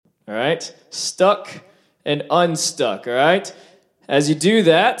all right? Stuck and unstuck, all right? As you do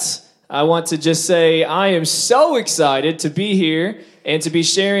that, I want to just say I am so excited to be here and to be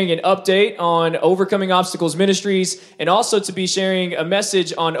sharing an update on Overcoming Obstacles Ministries and also to be sharing a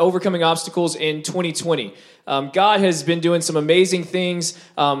message on overcoming obstacles in 2020. God has been doing some amazing things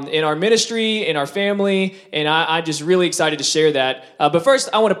in our ministry, in our family, and I'm just really excited to share that. But first,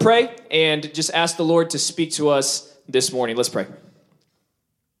 I want to pray and just ask the Lord to speak to us this morning. Let's pray.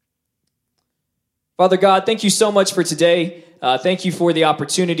 Father God, thank you so much for today. Thank you for the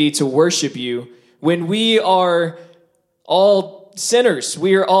opportunity to worship you. When we are all sinners,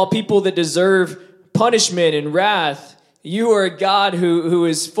 we are all people that deserve punishment and wrath. You are a God who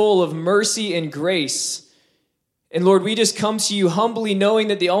is full of mercy and grace. And Lord, we just come to you humbly knowing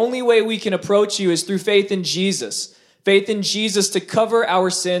that the only way we can approach you is through faith in Jesus. Faith in Jesus to cover our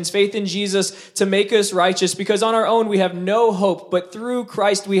sins. Faith in Jesus to make us righteous. Because on our own we have no hope, but through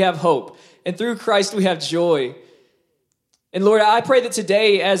Christ we have hope. And through Christ we have joy. And Lord, I pray that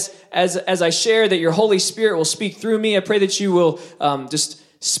today as I share that your Holy Spirit will speak through me. I pray that you will just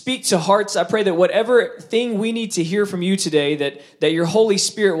speak to hearts. I pray that whatever thing we need to hear from you today, that your Holy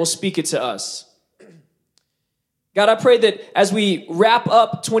Spirit will speak it to us. God, I pray that as we wrap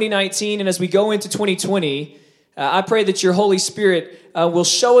up 2019 and as we go into 2020, I pray that your Holy Spirit will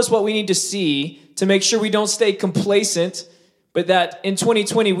show us what we need to see to make sure we don't stay complacent, but that in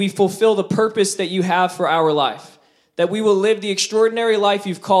 2020 we fulfill the purpose that you have for our life. That we will live the extraordinary life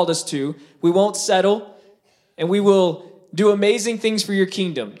you've called us to. We won't settle, and we will do amazing things for your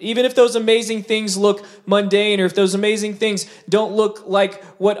kingdom. Even if those amazing things look mundane, or if those amazing things don't look like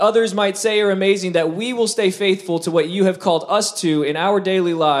what others might say are amazing, that we will stay faithful to what you have called us to in our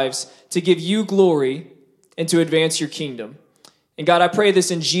daily lives to give you glory and to advance your kingdom. And God, I pray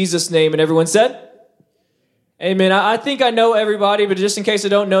this in Jesus' name. And everyone said, amen. I think I know everybody, but just in case I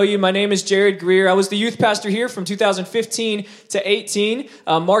don't know you, my name is Jared Greer. I was the youth pastor here from 2015 to 18,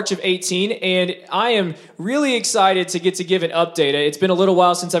 March of 18, and I am really excited to get to give an update. It's been a little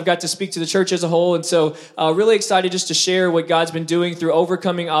while since I've got to speak to the church as a whole, and so really excited just to share what God's been doing through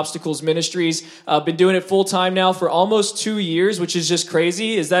Overcoming Obstacles Ministries. I've been doing it full-time now for almost 2 years, which is just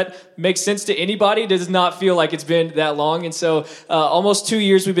crazy. Does that make sense to anybody? It does not feel like it's been that long, and so almost 2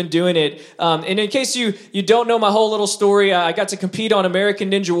 years we've been doing it. And in case you don't know my whole little story, I got to compete on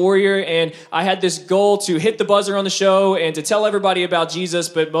American Ninja Warrior, and I had this goal to hit the buzzer on the show and to tell everybody about Jesus,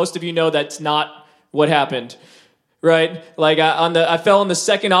 but most of you know that's not what happened. Right? Like I fell on the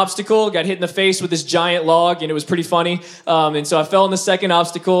second obstacle, got hit in the face with this giant log, and it was pretty funny. And so I fell on the second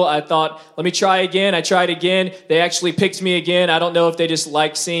obstacle. I thought, let me try again. I tried again. They actually picked me again. I don't know if they just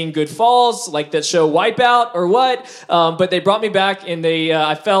like seeing good falls, like that show Wipeout or what. But they brought me back, and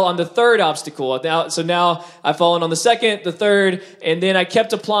I fell on the third obstacle. So now I've fallen on the second, the third, and then I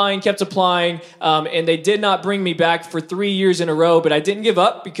kept applying, and they did not bring me back for 3 years in a row. But I didn't give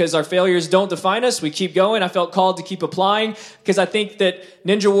up because our failures don't define us. We keep going. I felt called to keep applying because I think that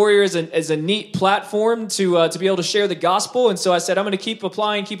Ninja Warrior is a neat platform to be able to share the gospel. And so I said, I'm going to keep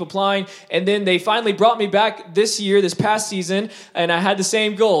applying. And then they finally brought me back this past season, and I had the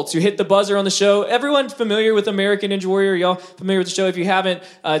same goal, to hit the buzzer on the show. Everyone familiar with American Ninja Warrior? Y'all familiar with the show? If you haven't,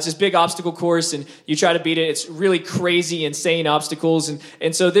 it's this big obstacle course, and you try to beat it. It's really crazy, insane obstacles.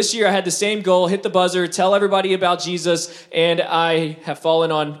 And so this year I had the same goal, hit the buzzer, tell everybody about Jesus, and I have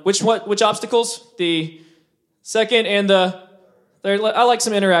fallen on which obstacles? The second and the third. I like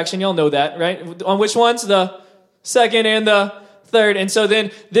some interaction. Y'all know that, right? On which ones? The second and the third. And so then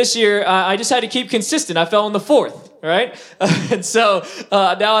this year, I just had to keep consistent. I fell on the fourth, right? And so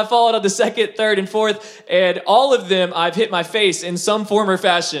now I've fallen on the second, third, and fourth. And all of them, I've hit my face in some form or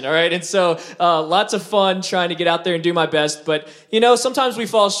fashion, all right? And so lots of fun trying to get out there and do my best. But, sometimes we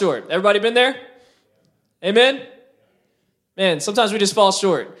fall short. Everybody been there? Amen? Man, sometimes we just fall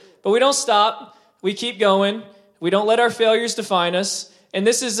short. But we don't stop. We keep going. We don't let our failures define us. And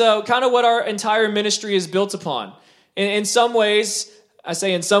this is kind of what our entire ministry is built upon. In some ways, I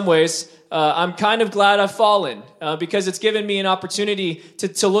say in some ways, I'm kind of glad I've fallen because it's given me an opportunity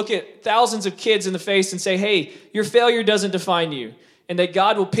to look at thousands of kids in the face and say, hey, your failure doesn't define you. And that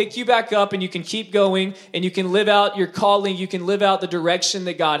God will pick you back up and you can keep going and you can live out your calling. You can live out the direction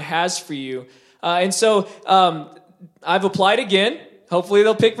that God has for you. And so I've applied again. Hopefully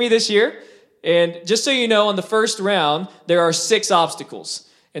they'll pick me this year. And just so you know, on the first round, there are 6 obstacles.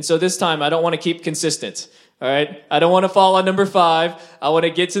 And so this time, I don't want to keep consistent. All right, I don't want to fall on number 5. I want to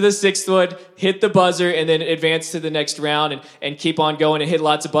get to the 6th one, hit the buzzer, and then advance to the next round and keep on going and hit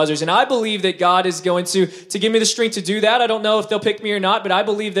lots of buzzers. And I believe that God is going to give me the strength to do that. I don't know if they'll pick me or not, but I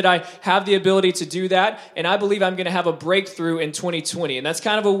believe that I have the ability to do that. And I believe I'm going to have a breakthrough in 2020. And that's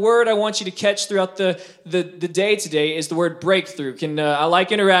kind of a word I want you to catch throughout the day today is the word breakthrough. I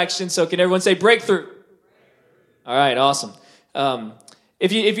like interaction, so can everyone say breakthrough? All right, awesome.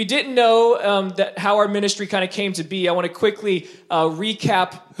 If you didn't know that how our ministry kind of came to be, I want to quickly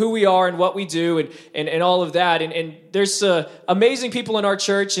recap who we are and what we do and all of that. And there's amazing people in our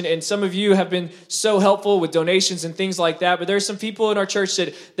church, and some of you have been so helpful with donations and things like that. But there's some people in our church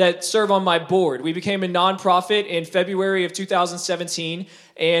that serve on my board. We became a nonprofit in February of 2017,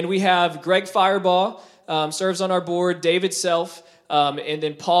 and we have Greg Firebaugh serves on our board, David Self, and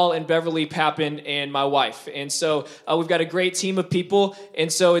then Paul and Beverly Pappin and my wife. And so we've got a great team of people.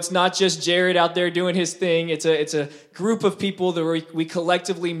 And so it's not just Jared out there doing his thing. It's a group of people that we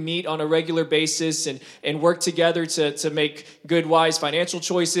collectively meet on a regular basis and work together to make good, wise financial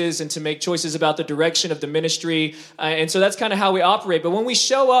choices and to make choices about the direction of the ministry. And so that's kind of how we operate. But when we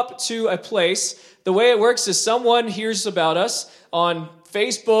show up to a place, the way it works is someone hears about us on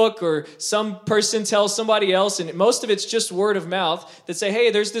Facebook or some person tells somebody else, and most of it's just word of mouth that say,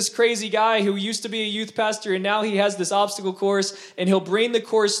 hey, there's this crazy guy who used to be a youth pastor and now he has this obstacle course and he'll bring the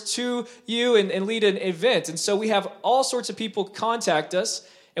course to you and lead an event. And so we have all sorts of people contact us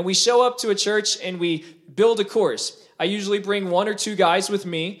and we show up to a church and we build a course. I usually bring 1 or 2 guys with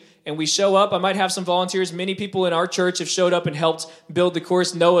me and we show up. I might have some volunteers. Many people in our church have showed up and helped build the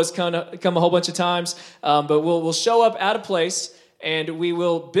course. Noah's come a whole bunch of times, but we'll show up at a place and we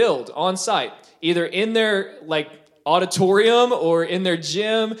will build on site, either in their auditorium or in their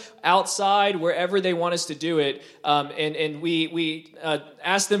gym, outside, wherever they want us to do it. And we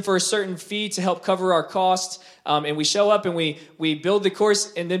ask them for a certain fee to help cover our costs. And we show up and we build the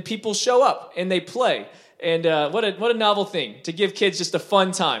course, and then people show up and they play. And what a novel thing to give kids just a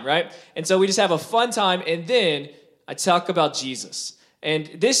fun time, right? And so we just have a fun time, and then I talk about Jesus.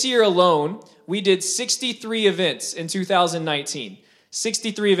 And this year alone, we did 63 events in 2019.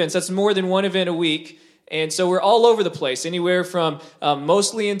 63 events. That's more than one event a week. And so we're all over the place, anywhere from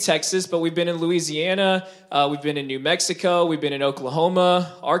mostly in Texas, but we've been in Louisiana, we've been in New Mexico, we've been in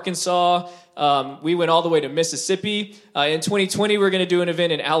Oklahoma, Arkansas. We went all the way to Mississippi. In 2020, we're going to do an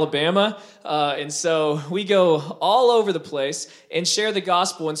event in Alabama. And so we go all over the place and share the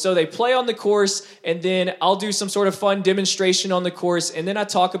gospel. And so they play on the course, and then I'll do some sort of fun demonstration on the course, and then I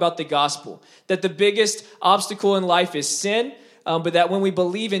talk about the gospel, that the biggest obstacle in life is sin. But that when we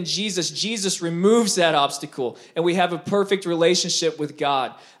believe in Jesus, Jesus removes that obstacle, and we have a perfect relationship with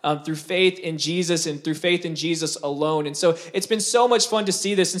God through faith in Jesus and through faith in Jesus alone. And so it's been so much fun to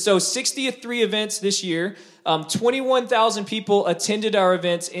see this. And so 63 events this year, 21,000 people attended our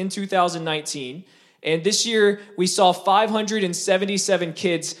events in 2019. And this year, we saw 577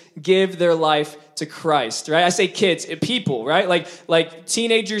 kids give their life to Christ, right? I say kids, people, right? Like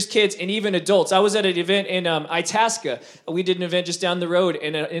teenagers, kids, and even adults. I was at an event in Itasca. We did an event just down the road,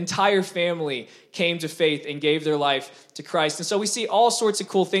 and an entire family came to faith and gave their life to Christ. And so we see all sorts of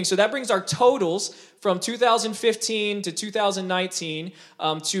cool things. So that brings our totals from 2015 to 2019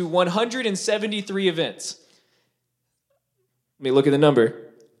 to 173 events. Let me look at the number.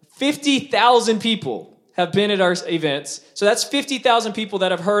 50,000 people have been at our events. So that's 50,000 people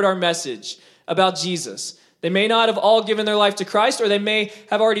that have heard our message about Jesus. They may not have all given their life to Christ, or they may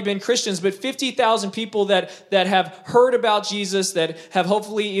have already been Christians, but 50,000 people that have heard about Jesus, that have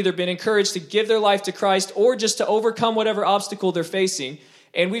hopefully either been encouraged to give their life to Christ or just to overcome whatever obstacle they're facing.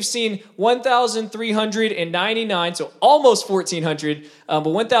 And we've seen 1,399, so almost 1,400, but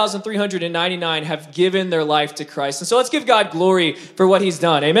 1,399 have given their life to Christ. And so let's give God glory for what he's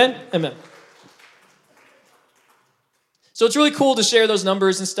done. Amen? Amen. So it's really cool to share those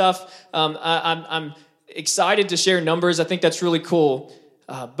numbers and stuff. I'm excited to share numbers. I think that's really cool.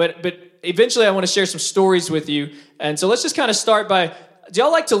 But eventually I want to share some stories with you. And so let's just kind of start by, do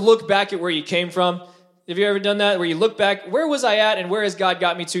y'all like to look back at where you came from? Have you ever done that, where you look back, where was I at and where has God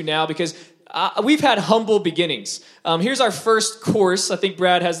got me to now? Because we've had humble beginnings. Here's our first course. I think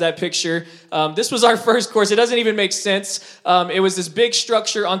Brad has that picture. This was our first course. It doesn't even make sense. It was this big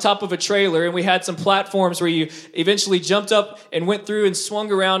structure on top of a trailer, and we had some platforms where you eventually jumped up and went through and swung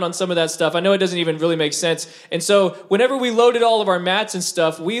around on some of that stuff. I know it doesn't even really make sense. And so whenever we loaded all of our mats and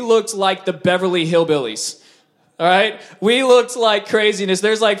stuff, we looked like the Beverly Hillbillies. All right, we looked like craziness.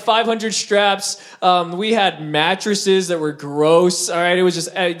 There's like 500 straps. We had mattresses that were gross. All right, it was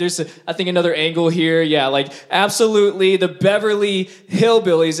just I think another angle here. Yeah, like absolutely the Beverly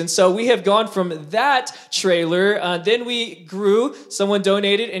Hillbillies. And so we have gone from that trailer. Then we grew. Someone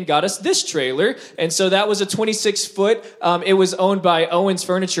donated and got us this trailer, and so that was a 26-foot. It was owned by Owens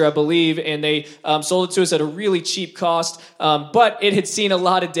Furniture, I believe, and they sold it to us at a really cheap cost. But it had seen a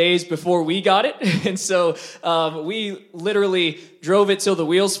lot of days before we got it, and so. We literally drove it till the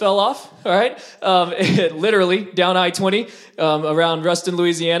wheels fell off, all right? Literally, down I-20 around Ruston,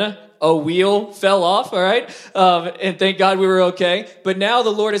 Louisiana. A wheel fell off, all right? And thank God we were okay. But now the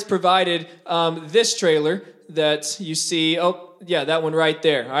Lord has provided this trailer that you see. Oh, yeah, that one right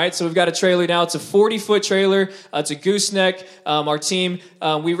there. All right, so we've got a trailer now. It's a 40-foot trailer. It's a gooseneck. Our team,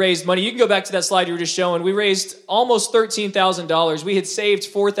 we raised money. You can go back to that slide you were just showing. We raised almost $13,000. We had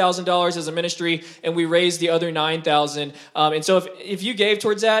saved $4,000 as a ministry, and we raised the other $9,000. And so if you gave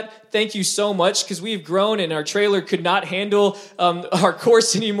towards that, thank you so much, because we've grown, and our trailer could not handle our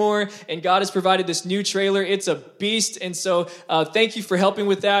course anymore, and God has provided this new trailer. It's a beast, and so thank you for helping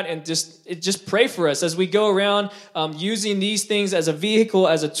with that, and just pray for us as we go around using these things as a vehicle,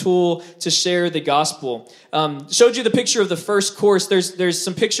 as a tool to share the gospel. Showed you the picture of the first course. There's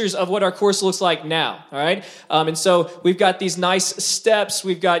some pictures of what our course looks like now, all right? And so we've got these nice steps.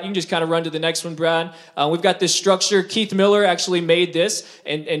 You can just kind of run to the next one, Brad. We've got this structure. Keith Miller actually made this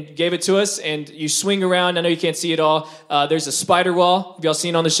and gave it to us, and you swing around. I know you can't see it all. There's a spider wall. Have y'all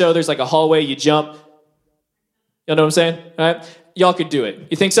seen on the show? There's like a hallway. You jump. Y'all know what I'm saying? All right? Y'all could do it.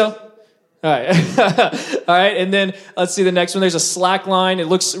 You think so? All right. All right. And then let's see the next one. There's a slack line. It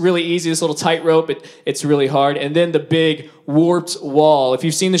looks really easy, this little tightrope, but it's really hard. And then the big warped wall. If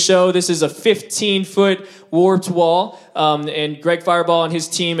you've seen the show, this is a 15-foot warped wall. And Greg Fireball and his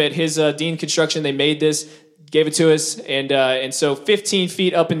team at his Dean Construction, they made this, gave it to us. And so 15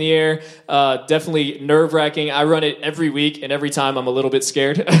 feet up in the air, definitely nerve-wracking. I run it every week, and every time I'm a little bit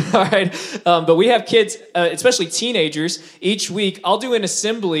scared. All right. But we have kids, especially teenagers, each week. I'll do an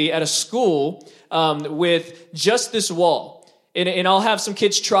assembly at a school with just this wall. And I'll have some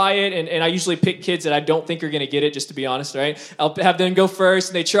kids try it, and I usually pick kids that I don't think are going to get it, just to be honest, right? I'll have them go first,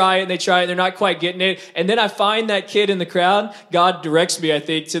 and they try it, and they're not quite getting it. And then I find that kid in the crowd. God directs me, I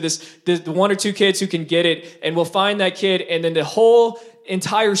think, to the one or two kids who can get it, and we'll find that kid, and then the whole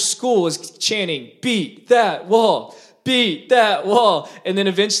entire school is chanting, "Beat that wall. Beat that wall." And then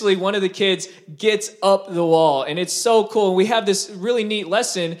eventually one of the kids gets up the wall, and it's so cool. And we have this really neat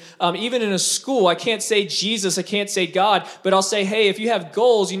lesson. Even in a school, I can't say Jesus, I can't say God, but I'll say, hey, if you have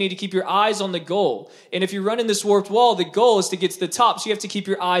goals, you need to keep your eyes on the goal. And if you're running this warped wall, the goal is to get to the top, so you have to keep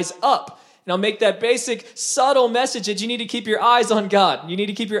your eyes up. And I'll make that basic, subtle message that you need to keep your eyes on God. You need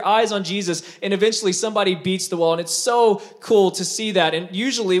to keep your eyes on Jesus. And eventually somebody beats the wall. And it's so cool to see that. And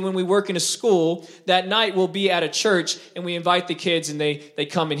usually when we work in a school, that night we'll be at a church and we invite the kids and they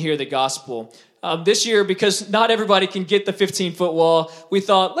come and hear the gospel. This year, because not everybody can get the 15-foot wall, we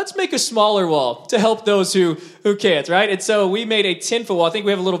thought, let's make a smaller wall to help those who can't, right? And so we made a 10-foot wall. I think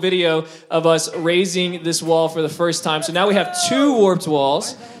we have a little video of us raising this wall for the first time. So now we have two warped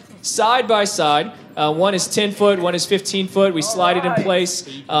walls side by side. One is 10 foot, one is 15 foot. We slide it in place.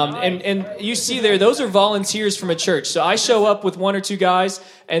 And you see there, those are volunteers from a church. So I show up with one or two guys,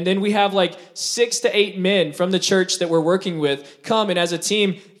 and then we have like 6 to 8 men from the church that we're working with come, and as a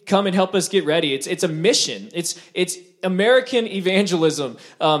team, come and help us get ready. It's a mission. It's American evangelism.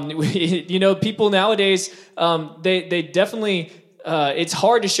 People nowadays, they definitely... it's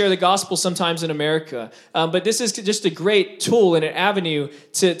hard to share the gospel sometimes in America, but this is just a great tool and an avenue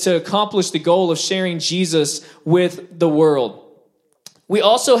to accomplish the goal of sharing Jesus with the world. We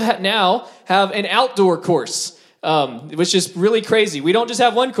also now have an outdoor course, which is really crazy. We don't just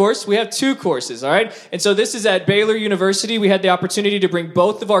have one course, we have two courses, all right? And so this is at Baylor University. We had the opportunity to bring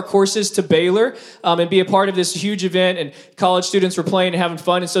both of our courses to Baylor and be a part of this huge event, and college students were playing and having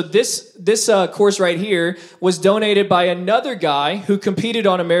fun. And so this course right here was donated by another guy who competed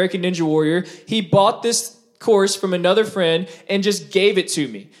on American Ninja Warrior. He bought this course from another friend and just gave it to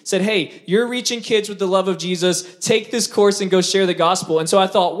me. Said, hey, you're reaching kids with the love of Jesus. Take this course and go share the gospel. And so I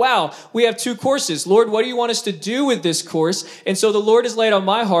thought, wow, we have two courses. Lord, what do you want us to do with this course? And so the Lord has laid on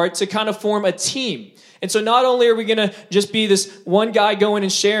my heart to kind of form a team. And so not only are we going to just be this one guy going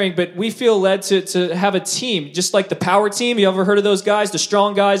and sharing, but we feel led to have a team, just like the power team. You ever heard of those guys, the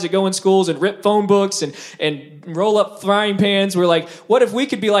strong guys that go in schools and rip phone books and roll up frying pans? We're like, what if we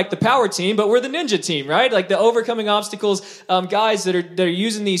could be like the power team, but we're the ninja team, right? Like the overcoming obstacles guys that are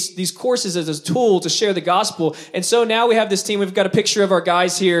using these courses as a tool to share the gospel. And so now we have this team. We've got a picture of our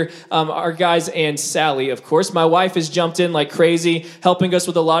guys here, our guys and Sally, of course. My wife has jumped in like crazy, helping us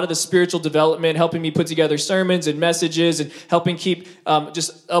with a lot of the spiritual development, helping me put together sermons and messages and helping keep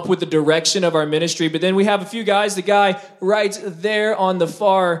just up with the direction of our ministry. But then we have a few guys. The guy right there on the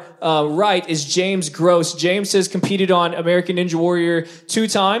far right is James Gross. James has competed on American Ninja Warrior 2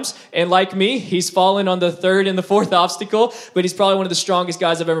 times. And like me, he's fallen on the 3rd and the 4th obstacle, but he's probably one of the strongest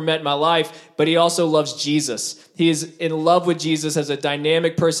guys I've ever met in my life. But he also loves Jesus. He is in love with Jesus, has a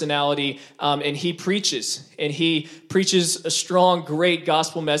dynamic personality, and he preaches. And he preaches a strong, great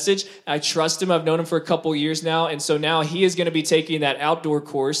gospel message. I trust him. I've known him for a couple years now. And so now he is going to be taking that outdoor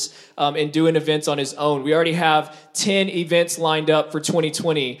course and doing events on his own. We already have 10 events lined up for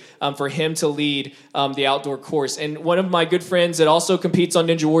 2020 for him to lead the outdoor course. And one of my good friends that also competes on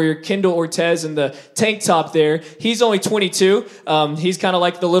Ninja Warrior, Kendall Ortez, in the tank top there, he's only 22. He's kind of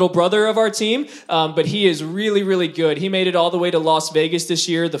like the little brother of our team, but he is really, really good. He made it all the way to Las Vegas this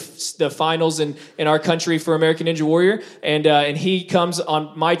year, the finals in our country for American Ninja Warrior. And he comes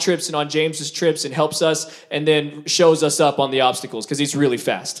on my trips and on James's trips and helps us and then shows us up on the obstacles because he's really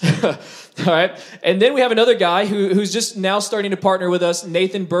fast. All right. And then we have another guy who's just now starting to partner with us,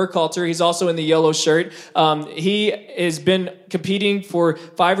 Nathan Burkhalter. He's also in the yellow shirt. He has been competing for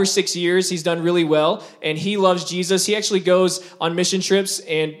 5 or 6 years. He's done really well, and he loves Jesus. He actually goes on mission trips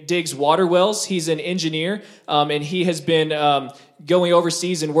and digs water wells. He's an engineer, and he has been going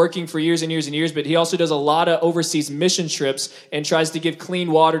overseas and working for years and years and years, but he also does a lot of overseas mission trips and tries to give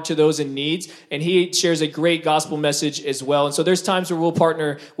clean water to those in need, and he shares a great gospel message as well. And so there's times where we'll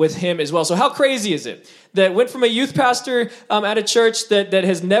partner with him as well. So how crazy is it that went from a youth pastor at a church that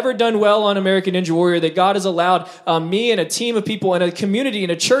has never done well on American Ninja Warrior, that God has allowed me and a team of people and a community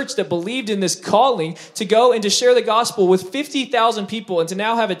and a church that believed in this calling to go and to share the gospel with 50,000 people and to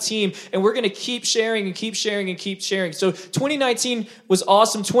now have a team, and we're going to keep sharing and keep sharing and keep sharing. So 2019 was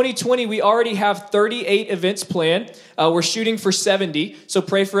awesome. 2020, we already have 38 events planned. We're shooting for 70, so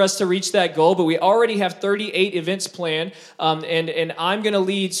pray for us to reach that goal, but we already have 38 events planned, and I'm going to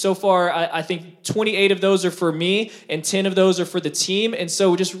lead so far, I think 28 of those are for me, and 10 of those are for the team, and so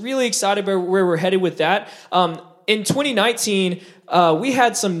we're just really excited about where we're headed with that. In 2019, we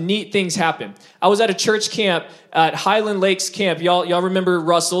had some neat things happen. I was at a church camp at Highland Lakes Camp. Y'all remember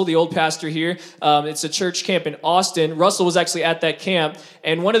Russell, the old pastor here? It's a church camp in Austin. Russell was actually at that camp,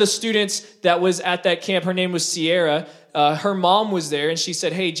 and one of the students that was at that camp, her name was Sierra. Her mom was there, and she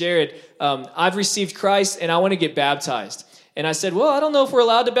said, "Hey, Jared, I've received Christ, and I want to get baptized." And I said, "Well, I don't know if we're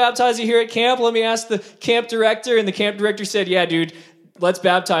allowed to baptize you here at camp. Let me ask the camp director." And the camp director said, "Yeah, dude, let's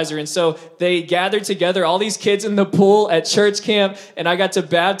baptize her." And so they gathered together, all these kids in the pool at church camp, and I got to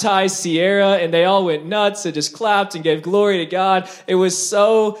baptize Sierra, and they all went nuts and just clapped and gave glory to God. It was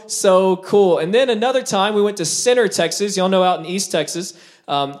so cool. And then another time we went to Center, Texas. Y'all know out in East Texas.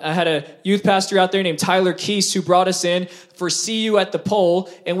 I had a youth pastor out there named Tyler Keese who brought us in for See You at the Pole,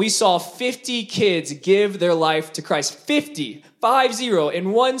 and we saw 50 kids give their life to Christ. 50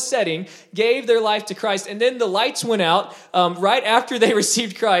 in one setting, gave their life to Christ. And then the lights went out right after they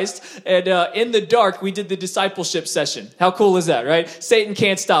received Christ. And in the dark, we did the discipleship session. How cool is that, right? Satan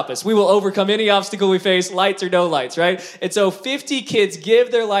can't stop us. We will overcome any obstacle we face, lights or no lights, right? And so 50 kids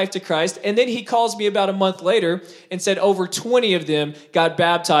give their life to Christ. And then he calls me about a month later and said over 20 of them got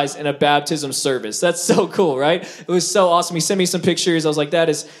baptized in a baptism service. That's so cool, right? It was so awesome. He sent me some pictures. I was like, that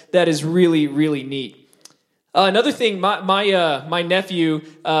is really, really neat. Another thing, my nephew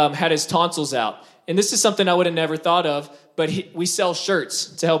had his tonsils out, and this is something I would have never thought of, but we sell shirts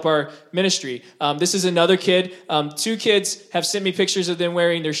to help our ministry. This is another kid. 2 kids have sent me pictures of them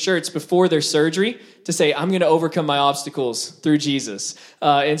wearing their shirts before their surgery to say, "I'm going to overcome my obstacles through Jesus."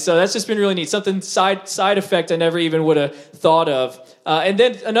 And so that's just been really neat. Something side effect I never even would have thought of. And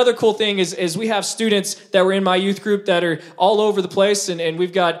then another cool thing is we have students that were in my youth group that are all over the place. And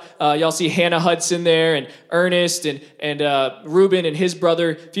we've got, y'all see Hannah Hudson there, and Ernest and Ruben and his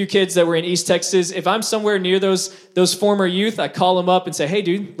brother, a few kids that were in East Texas. If I'm somewhere near those former youth, I call them up and say, "Hey,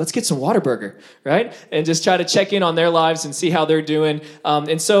 dude, let's get some Whataburger," right? And just try to check in on their lives and see how they're doing.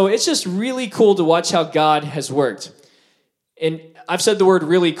 And so it's just really cool to watch how God has worked. And I've said the word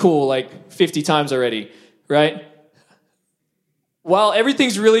really cool like 50 times already, right? While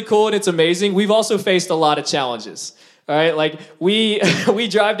everything's really cool and it's amazing, we've also faced a lot of challenges. All right, like we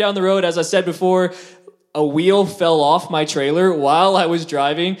drive down the road, as I said before, a wheel fell off my trailer while I was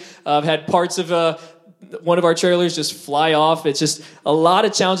driving. I've had parts of one of our trailers just fly off. It's just a lot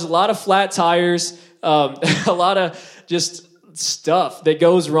of challenges, a lot of flat tires, a lot of just stuff that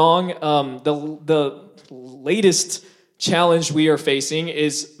goes wrong. The latest challenge we are facing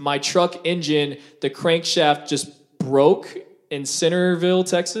is my truck engine, the crankshaft just broke in Centerville,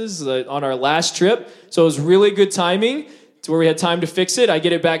 Texas on our last trip. So it was really good timing to where we had time to fix it. I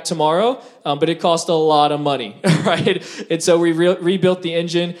get it back tomorrow, but it cost a lot of money, right? And so we rebuilt the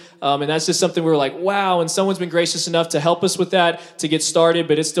engine, and that's just something we were like, wow, and someone's been gracious enough to help us with that to get started,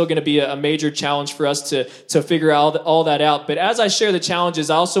 but it's still going to be a major challenge for us to figure out all that out. But as I share the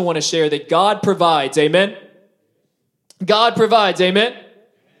challenges, I also want to share that God provides, amen? God provides, amen?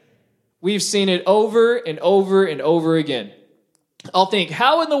 We've seen it over and over and over again. I'll think,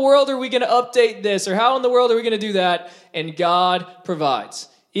 how in the world are we going to update this? Or how in the world are we going to do that? And God provides.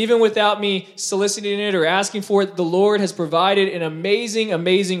 Even without me soliciting it or asking for it, the Lord has provided in amazing,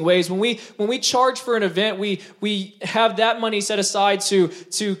 amazing ways. When we charge for an event, we have that money set aside to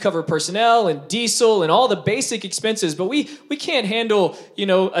cover personnel and diesel and all the basic expenses. But we can't handle,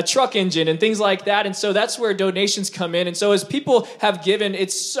 a truck engine and things like that. And so that's where donations come in. And so as people have given,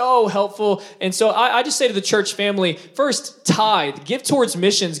 it's so helpful. And so I just say to the church family, first, tithe, give towards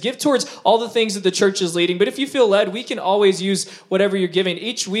missions, give towards all the things that the church is leading. But if you feel led, we can always use whatever you're giving.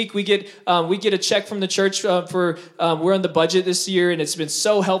 Each week we get a check from the church we're on the budget this year, and it's been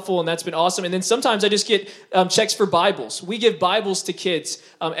so helpful, and that's been awesome. And then sometimes I just get checks for Bibles. We give Bibles to kids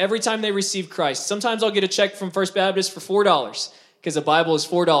every time they receive Christ. Sometimes I'll get a check from First Baptist for $4 because a Bible is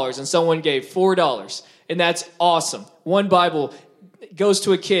 $4, and someone gave $4, and that's awesome. One Bible goes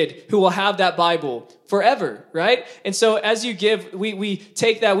to a kid who will have that Bible forever, right? And so as you give, we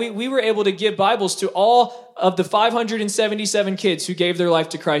take that. We were able to give Bibles to all of the 577 kids who gave their life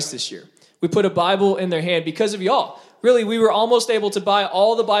to Christ this year. We put a Bible in their hand because of y'all. Really, we were almost able to buy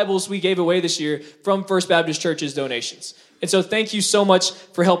all the Bibles we gave away this year from First Baptist Church's donations. And so thank you so much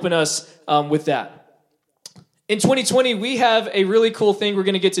for helping us with that. In 2020, we have a really cool thing we're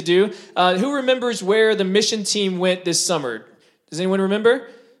going to get to do. Who remembers where the mission team went this summer? Does anyone remember?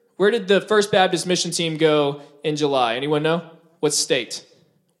 Where did the First Baptist mission team go in July? Anyone know? What state?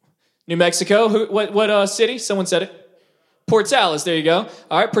 New Mexico? What city? Someone said it. Portales, there you go.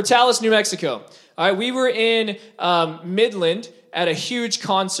 All right, Portales, New Mexico. All right, we were in Midland at a huge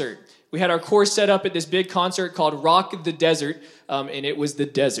concert. We had our course set up at this big concert called Rock the Desert, and it was the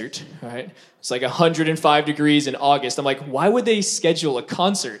desert, all right? It's like 105 degrees in August. I'm like, why would they schedule a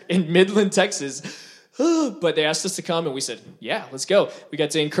concert in Midland, Texas? But they asked us to come, and we said, yeah, let's go. We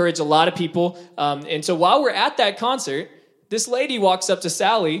got to encourage a lot of people. And so while we're at that concert, this lady walks up to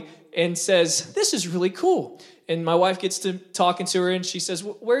Sally and says, this is really cool. And my wife gets to talking to her, and she says,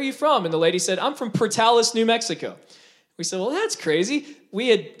 where are you from? And the lady said, I'm from Portales, New Mexico. We said, well, that's crazy.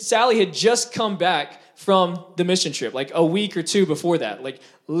 Sally had just come back from the mission trip, like a week or two before that, like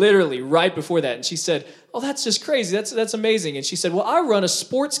literally right before that. And she said, oh, that's just crazy. That's amazing. And she said, well, I run a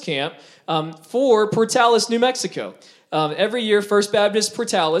sports camp for Portales, New Mexico. Every year, First Baptist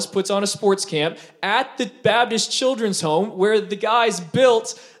Portales puts on a sports camp at the Baptist Children's Home where the guys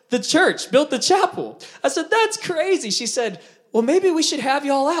built the church, built the chapel. I said, that's crazy. She said, well, maybe we should have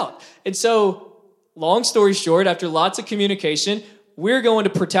y'all out. And so, long story short, after lots of communication, we're going to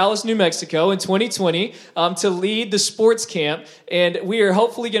Portales, New Mexico in 2020 to lead the sports camp. And we are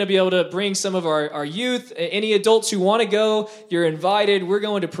hopefully going to be able to bring some of our youth, any adults who want to go, you're invited. We're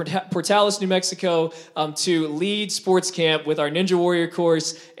going to Portales, New Mexico to lead sports camp with our Ninja Warrior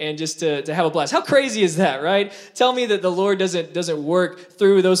course and just to have a blast. How crazy is that, right? Tell me that the Lord doesn't work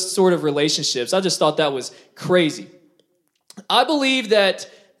through those sort of relationships. I just thought that was crazy. I believe that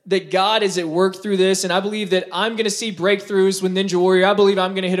God is at work through this, and I believe that I'm going to see breakthroughs with Ninja Warrior. I believe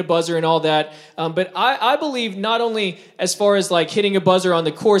I'm going to hit a buzzer and all that. But I believe not only as far as like hitting a buzzer on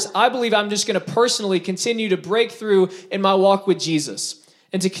the course, I believe I'm just going to personally continue to break through in my walk with Jesus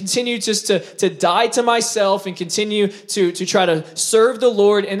and to continue just to die to myself and continue to try to serve the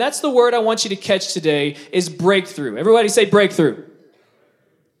Lord. And that's the word I want you to catch today is breakthrough. Everybody say breakthrough.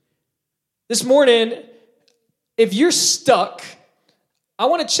 This morning, if you're stuck, I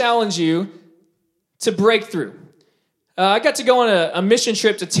want to challenge you to break through. I got to go on a mission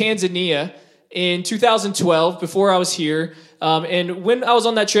trip to Tanzania in 2012 before I was here. And when I was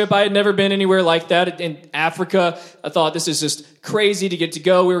on that trip, I had never been anywhere like that. In Africa, I thought this is just crazy to get to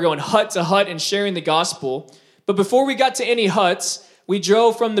go. We were going hut to hut and sharing the gospel. But before we got to any huts, we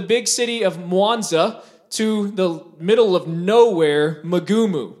drove from the big city of Mwanza to the middle of nowhere,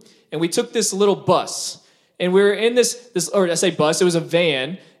 Magumu. And we took this little bus. And we were in this, or I say bus, it was a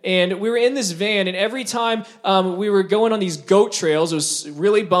van, and we were in this van, and every time we were going on these goat trails, it was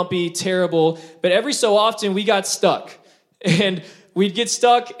really bumpy, terrible, but every so often we got stuck. And we'd get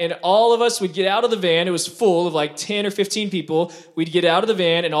stuck, and all of us would get out of the van. It was full of like 10 or 15 people. We'd get out of the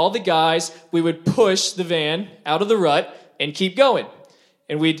van, and all the guys, we would push the van out of the rut and keep going.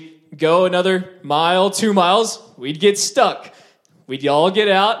 And we'd go another mile, 2 miles. We'd get stuck. We'd all get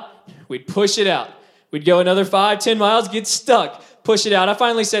out. We'd push it out. We'd go another 5, 10 miles, get stuck, push it out. I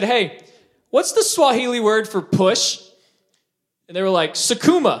finally said, hey, what's the Swahili word for push? And they were like,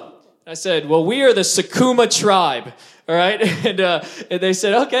 Sakuma. I said, well, we are the Sakuma tribe. All right. And they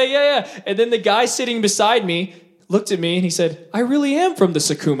said, okay, yeah. And then the guy sitting beside me looked at me and he said, I really am from the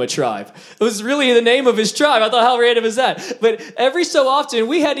Sakuma tribe. It was really the name of his tribe. I thought, how random is that? But every so often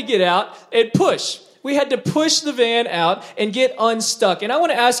we had to get out and push. We had to push the van out and get unstuck. And I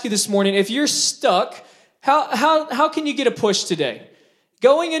want to ask you this morning, if you're stuck, how can you get a push today?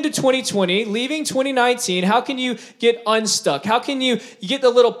 Going into 2020, leaving 2019, how can you get unstuck? How can you get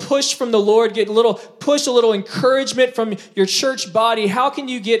the little push from the Lord, get a little push, a little encouragement from your church body? How can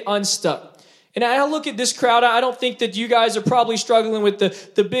you get unstuck? And I look at this crowd, I don't think that you guys are probably struggling with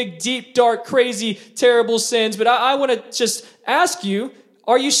the big, deep, dark, crazy, terrible sins, but I want to just ask you,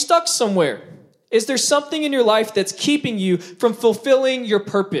 are you stuck somewhere? Is there something in your life that's keeping you from fulfilling your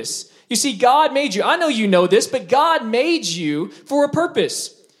purpose? You see, God made you. I know you know this, but God made you for a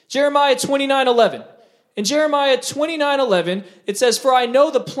purpose. Jeremiah 29:11. In Jeremiah 29:11, it says, for I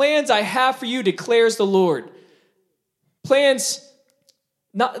know the plans I have for you, declares the Lord. Plans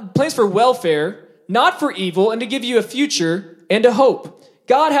for welfare, not for evil, and to give you a future and a hope.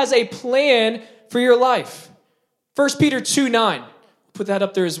 God has a plan for your life. 1 Peter 2:9. Put that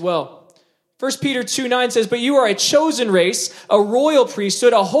up there as well. 1 Peter 2:9 says, but you are a chosen race, a royal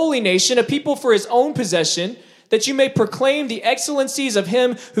priesthood, a holy nation, a people for his own possession, that you may proclaim the excellencies of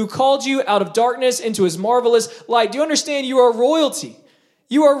him who called you out of darkness into his marvelous light. Do you understand? You are royalty.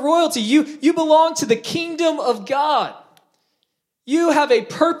 You are royalty. You belong to the kingdom of God. You have a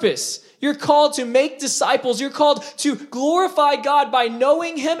purpose. You're called to make disciples. You're called to glorify God by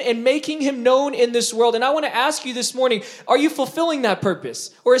knowing him and making him known in this world. And I want to ask you this morning, are you fulfilling that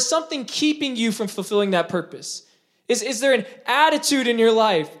purpose? Or is something keeping you from fulfilling that purpose? Is there an attitude in your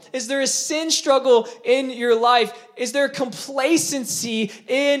life? Is there a sin struggle in your life? Is there complacency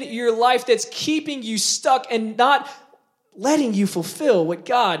in your life that's keeping you stuck and not letting you fulfill what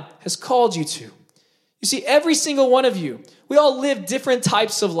God has called you to? You see, every single one of you, we all live different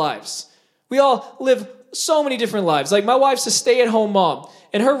types of lives. We all live so many different lives. Like my wife's a stay-at-home mom,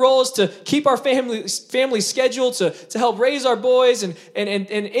 and her role is to keep our family schedule, to help raise our boys. And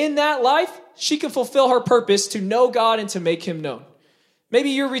in that life, she can fulfill her purpose to know God and to make him known.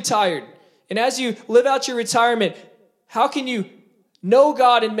 Maybe you're retired, and as you live out your retirement, how can you know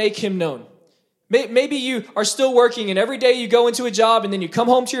God and make him known? Maybe you are still working and every day you go into a job and then you come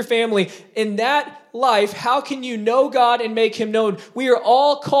home to your family. In that life, how can you know God and make him known? We are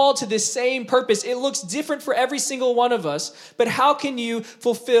all called to this same purpose. It looks different for every single one of us, but how can you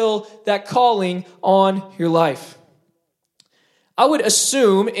fulfill that calling on your life? I would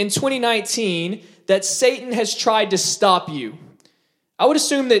assume in 2019 that Satan has tried to stop you. I would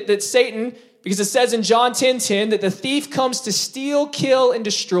assume that Satan, because it says in John 10:10 that the thief comes to steal, kill, and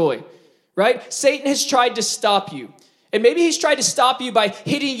destroy. Right? Satan has tried to stop you. And maybe he's tried to stop you by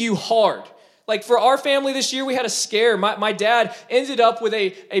hitting you hard. Like for our family this year, we had a scare. My dad ended up with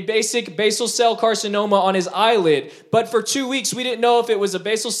a basic basal cell carcinoma on his eyelid. But for 2 weeks, we didn't know if it was a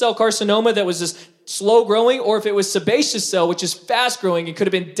basal cell carcinoma that was just slow growing or if it was sebaceous cell, which is fast growing and could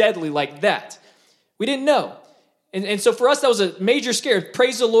have been deadly like that. We didn't know. And so for us, that was a major scare.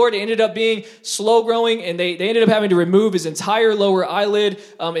 Praise the Lord, it ended up being slow growing, and they ended up having to remove his entire lower eyelid,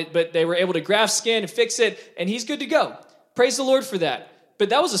 but they were able to graft skin and fix it, and he's good to go. Praise the Lord for that. But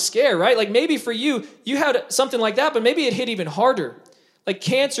that was a scare, right? Like maybe for you, you had something like that, but maybe it hit even harder. Like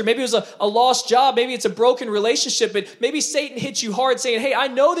cancer, maybe it was a lost job, maybe it's a broken relationship, but maybe Satan hit you hard saying, hey, I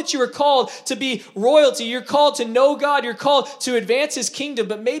know that you are called to be royalty, you're called to know God, you're called to advance his kingdom,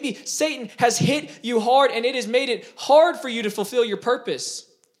 but maybe Satan has hit you hard and it has made it hard for you to fulfill your purpose.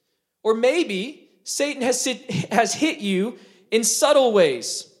 Or maybe Satan has hit you in subtle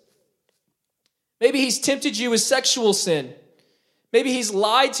ways. Maybe he's tempted you with sexual sin. Maybe he's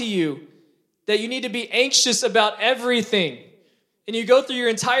lied to you that you need to be anxious about everything. And you go through your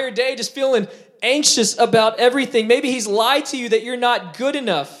entire day just feeling anxious about everything. Maybe he's lied to you that you're not good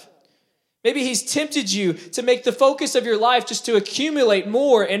enough. Maybe he's tempted you to make the focus of your life just to accumulate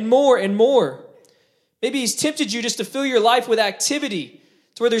more and more and more. Maybe he's tempted you just to fill your life with activity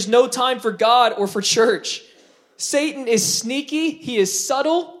to where there's no time for God or for church. Satan is sneaky, he is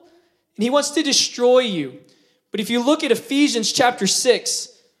subtle, and he wants to destroy you. But if you look at Ephesians chapter 6,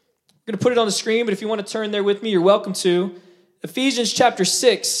 I'm going to put it on the screen, but if you want to turn there with me, you're welcome to. Ephesians chapter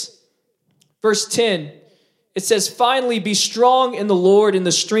 6, verse 10, it says, "Finally, be strong in the Lord in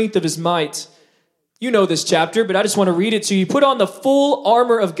the strength of his might." You know this chapter, but I just want to read it to you. "Put on the full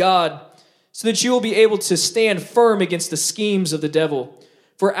armor of God so that you will be able to stand firm against the schemes of the devil.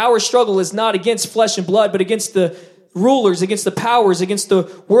 For our struggle is not against flesh and blood, but against the rulers, against the powers, against the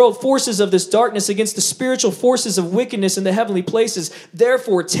world forces of this darkness, against the spiritual forces of wickedness in the heavenly places.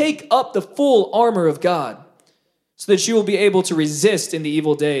 Therefore, take up the full armor of God so that you will be able to resist in the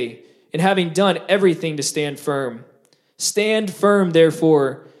evil day, and having done everything to stand firm. Stand firm,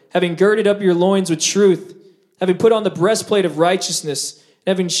 therefore, having girded up your loins with truth, having put on the breastplate of righteousness, and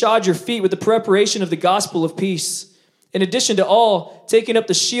having shod your feet with the preparation of the gospel of peace. In addition to all, taking up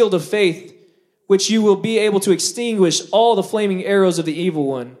the shield of faith, which you will be able to extinguish all the flaming arrows of the evil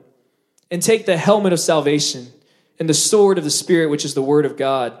one. And take the helmet of salvation and the sword of the Spirit, which is the word of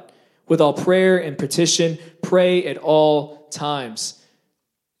God. With all prayer and petition, pray at all times."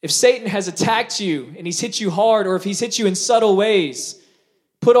 If Satan has attacked you and he's hit you hard, or if he's hit you in subtle ways,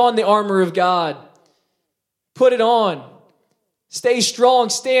 put on the armor of God. Put it on. Stay strong,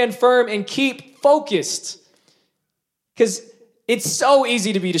 stand firm, and keep focused. Because it's so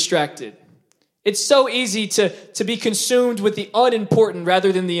easy to be distracted. It's so easy to be consumed with the unimportant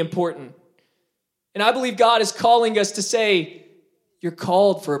rather than the important. And I believe God is calling us to say, you're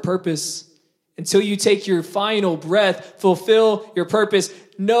called for a purpose. Until you take your final breath, fulfill your purpose.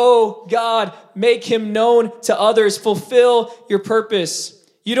 Know God, make him known to others, fulfill your purpose.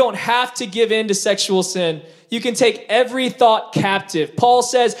 You don't have to give in to sexual sin. You can take every thought captive. Paul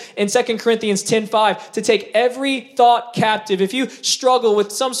says in 2 Corinthians 10:5 to take every thought captive. If you struggle with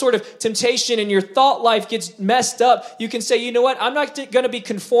some sort of temptation and your thought life gets messed up, you can say, you know what? I'm not going to be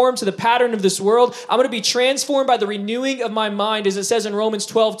conformed to the pattern of this world. I'm going to be transformed by the renewing of my mind, as it says in Romans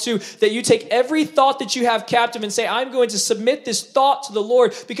 12:2, that you take every thought that you have captive and say, I'm going to submit this thought to the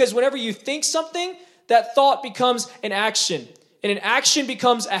Lord. Because whenever you think something, that thought becomes an action. And an action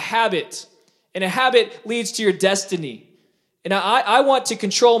becomes a habit. And a habit leads to your destiny. And I want to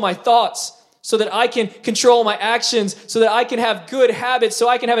control my thoughts so that I can control my actions, so that I can have good habits, so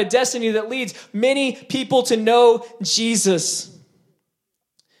I can have a destiny that leads many people to know Jesus.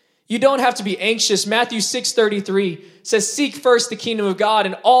 You don't have to be anxious. Matthew 6:33 says, "Seek first the kingdom of God,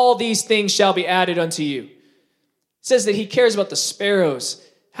 and all these things shall be added unto you." It says that he cares about the sparrows.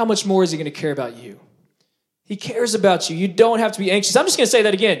 How much more is he going to care about you? He cares about you. You don't have to be anxious. I'm just going to say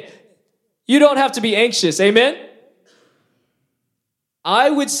that again. You don't have to be anxious. Amen? I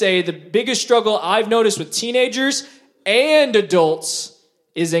would say the biggest struggle I've noticed with teenagers and adults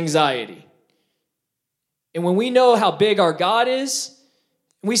is anxiety. And when we know how big our God is,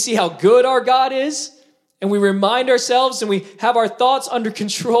 and we see how good our God is, and we remind ourselves and we have our thoughts under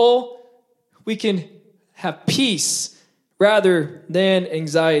control, we can have peace rather than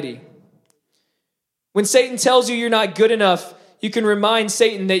anxiety. When Satan tells you you're not good enough, you can remind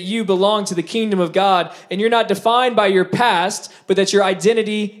Satan that you belong to the kingdom of God and you're not defined by your past, but that your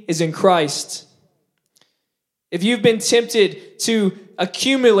identity is in Christ. If you've been tempted to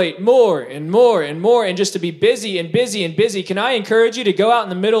accumulate more and more and more and just to be busy and busy and busy, can I encourage you to go out in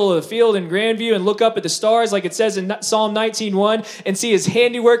the middle of the field in Grandview and look up at the stars like it says in Psalm 19:1 and see his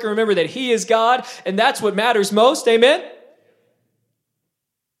handiwork and remember that he is God and that's what matters most. Amen?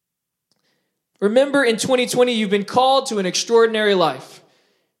 Remember, in 2020, you've been called to an extraordinary life.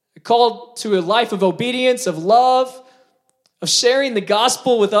 You're called to a life of obedience, of love, of sharing the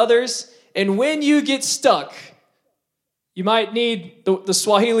gospel with others. And when you get stuck, you might need the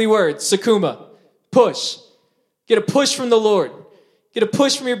Swahili word, sakuma, push. Get a push from the Lord. Get a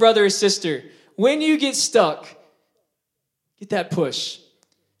push from your brother or sister. When you get stuck, get that push.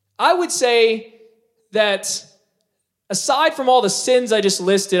 I would say that aside from all the sins I just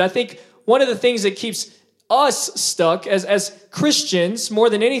listed, I think one of the things that keeps us stuck as Christians more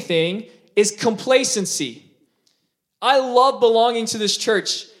than anything is complacency. I love belonging to this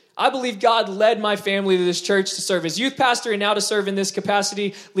church. I believe God led my family to this church to serve as youth pastor and now to serve in this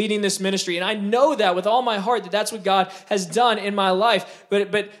capacity, leading this ministry. And I know that with all my heart that that's what God has done in my life.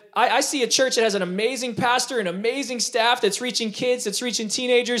 But I see a church that has an amazing pastor, an amazing staff that's reaching kids, that's reaching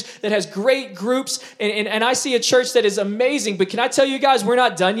teenagers, that has great groups. And I see a church that is amazing. But can I tell you guys, we're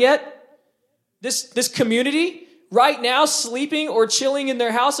not done yet? This community right now sleeping or chilling in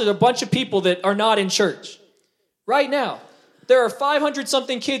their house is a bunch of people that are not in church. Right now. There are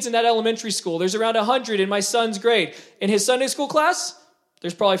 500-something kids in that elementary school. There's around 100 in my son's grade. In his Sunday school class,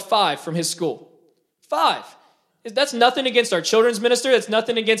 there's probably 5 from his school. 5. That's nothing against our children's minister. That's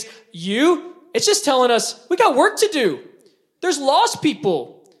nothing against you. It's just telling us we got work to do. There's lost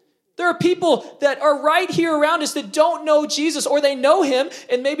people. There are people that are right here around us that don't know Jesus, or they know him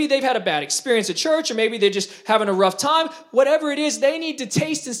and maybe they've had a bad experience at church, or maybe they're just having a rough time. Whatever it is, they need to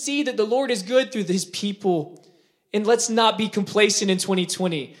taste and see that the Lord is good through his people. And let's not be complacent in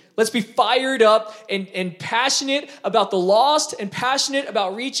 2020. Let's be fired up and passionate about the lost and passionate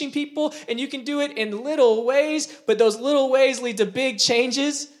about reaching people. And you can do it in little ways, but those little ways lead to big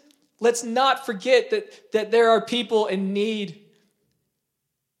changes. Let's not forget that there are people in need.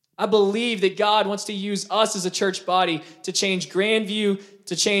 I believe that God wants to use us as a church body to change Grandview,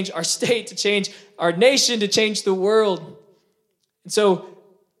 to change our state, to change our nation, to change the world. And so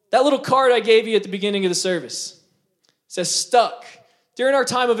that little card I gave you at the beginning of the service says stuck. During our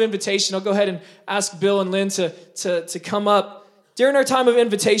time of invitation, I'll go ahead and ask Bill and Lynn to come up. During our time of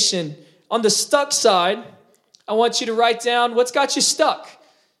invitation, on the stuck side, I want you to write down what's got you stuck.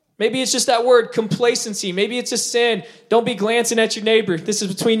 Maybe it's just that word, complacency. Maybe it's a sin. Don't be glancing at your neighbor. This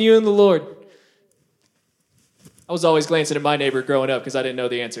is between you and the Lord. I was always glancing at my neighbor growing up because I didn't know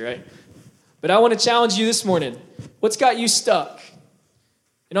the answer, right? But I want to challenge you this morning. What's got you stuck?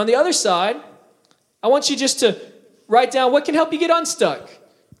 And on the other side, I want you just to write down what can help you get unstuck.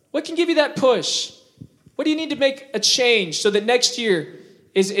 What can give you that push? What do you need to make a change so that next year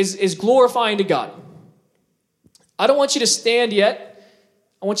is glorifying to God? I don't want you to stand yet.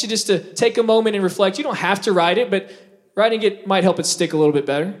 I want you just to take a moment and reflect. You don't have to write it, but writing it might help it stick a little bit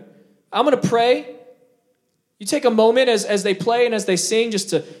better. I'm going to pray. You take a moment as they play and as they sing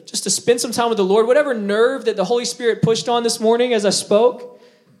just to spend some time with the Lord. Whatever nerve that the Holy Spirit pushed on this morning as I spoke,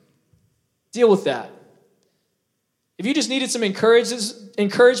 deal with that. If you just needed some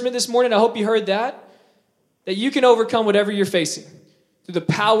encouragement this morning, I hope you heard that you can overcome whatever you're facing through the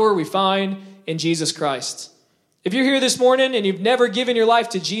power we find in Jesus Christ. If you're here this morning and you've never given your life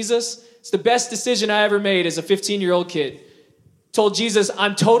to Jesus, it's the best decision I ever made as a 15-year-old kid. Told Jesus,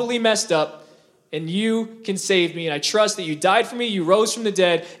 I'm totally messed up and you can save me. And I trust that you died for me, you rose from the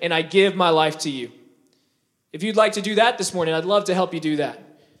dead, and I give my life to you. If you'd like to do that this morning, I'd love to help you do that.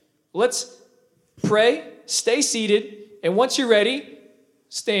 Let's pray, stay seated, and once you're ready,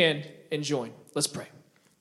 stand and join. Let's pray.